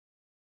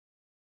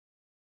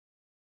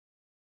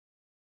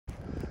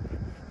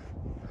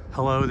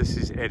Hello, this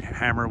is Ed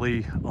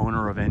Hammerly,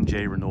 owner of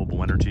NJ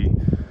Renewable Energy.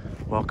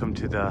 Welcome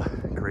to the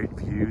great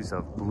views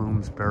of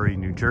Bloomsbury,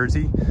 New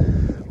Jersey.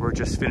 We're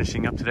just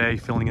finishing up today,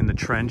 filling in the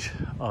trench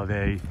of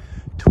a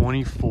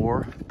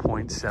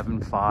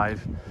 24.75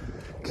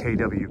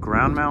 kW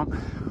ground mount.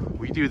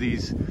 We do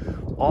these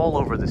all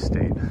over the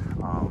state,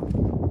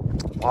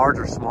 large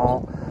or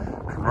small,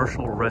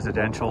 commercial or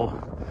residential.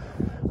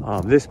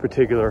 This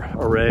particular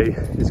array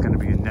is going to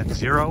be a net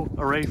zero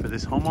array for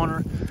this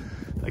homeowner.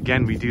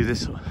 Again, we do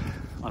this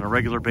on a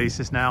regular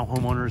basis now.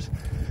 Homeowners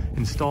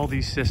install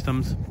these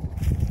systems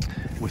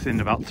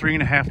within about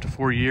 3.5 to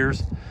 4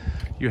 years.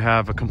 You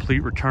have a complete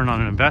return on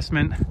an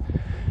investment,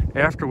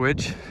 after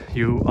which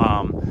you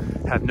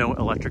have no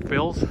electric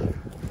bills,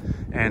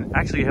 and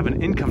actually you have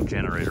an income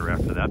generator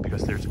after that,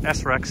 because there's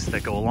SRECs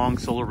that go along,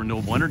 solar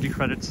renewable energy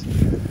credits,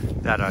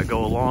 that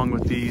go along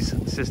with these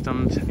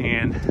systems.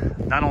 And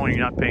not only are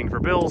you not paying for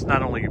bills,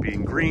 not only are you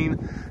being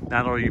green,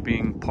 not only are you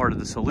being part of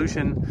the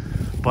solution,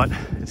 but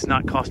it's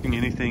not costing you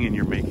anything and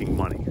you're making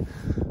money.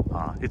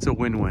 It's a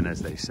win-win,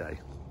 as they say.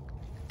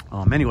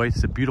 Anyway,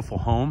 it's a beautiful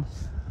home.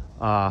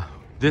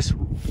 This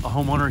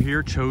homeowner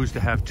here chose to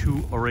have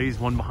 2 arrays,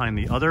 one behind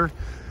the other.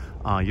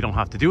 You don't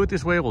have to do it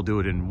this way. We'll do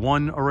it in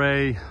 1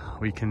 array.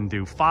 We can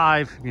do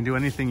 5. You can do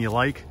anything you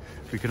like.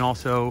 We can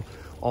also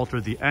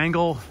alter the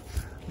angle.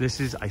 This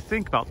is, I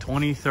think, about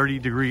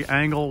 20-30 degree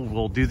angle.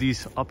 We'll do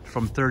these up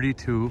from 30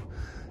 to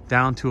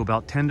down to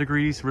about 10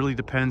 degrees. Really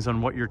depends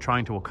on what you're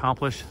trying to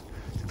accomplish.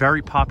 It's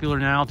very popular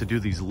now to do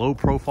these low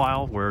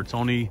profile, where it's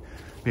only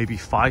maybe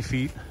 5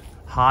 feet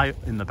high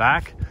in the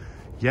back.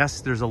 Yes,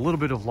 there's a little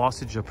bit of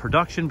lossage of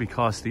production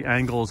because the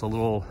angle is a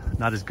little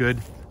not as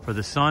good for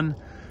the sun.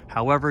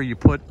 However, you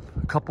put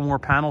a couple more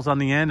panels on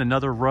the end,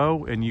 another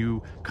row, and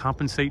you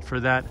compensate for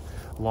that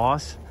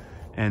loss.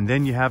 And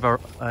then you have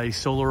a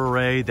solar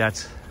array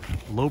that's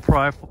low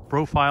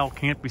profile,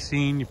 can't be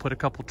seen. You put a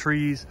couple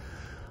trees,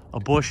 a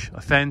bush,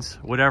 a fence,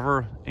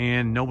 whatever,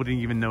 and nobody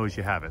even knows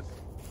you have it.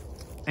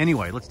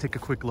 Anyway, let's take a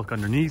quick look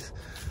underneath.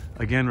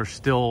 Again, we're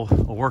still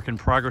a work in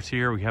progress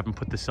here. We haven't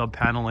put the sub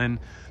panel in,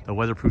 the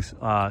weatherproof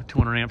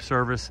 200 amp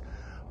service,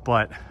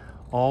 but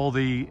all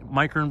the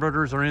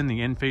microinverters are in,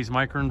 the N-phase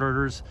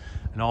microinverters,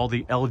 and all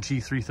the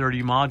LG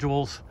 330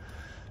 modules.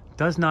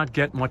 Does not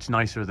get much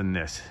nicer than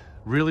this.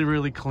 Really,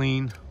 really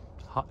clean,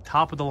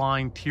 top of the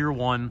line, tier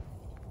 1,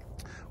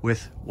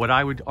 with what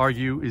I would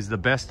argue is the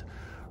best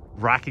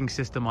racking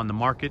system on the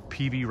market,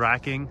 PV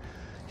racking,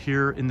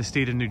 here in the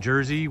state of New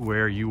Jersey,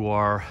 where you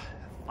are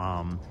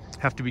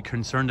have to be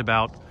concerned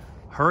about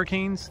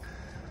hurricanes.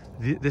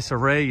 This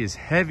array is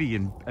heavy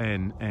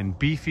and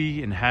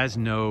beefy and has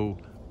no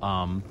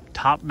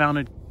top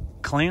mounted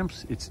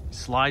clamps. It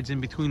slides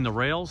in between the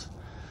rails.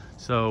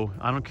 So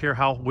I don't care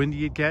how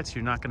windy it gets,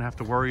 you're not gonna have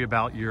to worry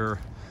about your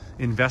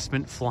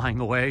investment flying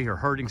away or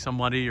hurting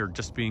somebody or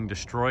just being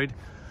destroyed.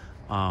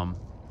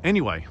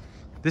 Anyway,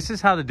 this is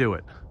how to do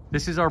it.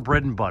 This is our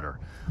bread and butter.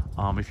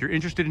 If you're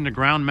interested in the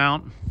ground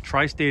mount,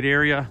 tri-state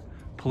area,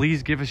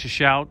 please give us a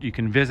shout. You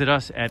can visit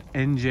us at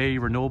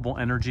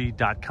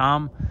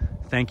njrenewableenergy.com.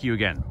 Thank you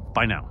again.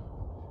 Bye now.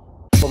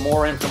 For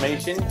more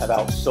information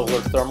about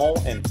solar thermal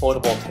and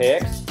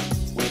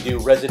photovoltaics, we do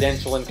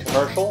residential and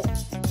commercial.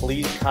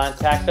 Please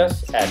contact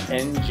us at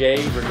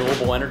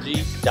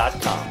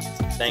njrenewableenergy.com.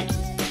 Thank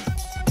you.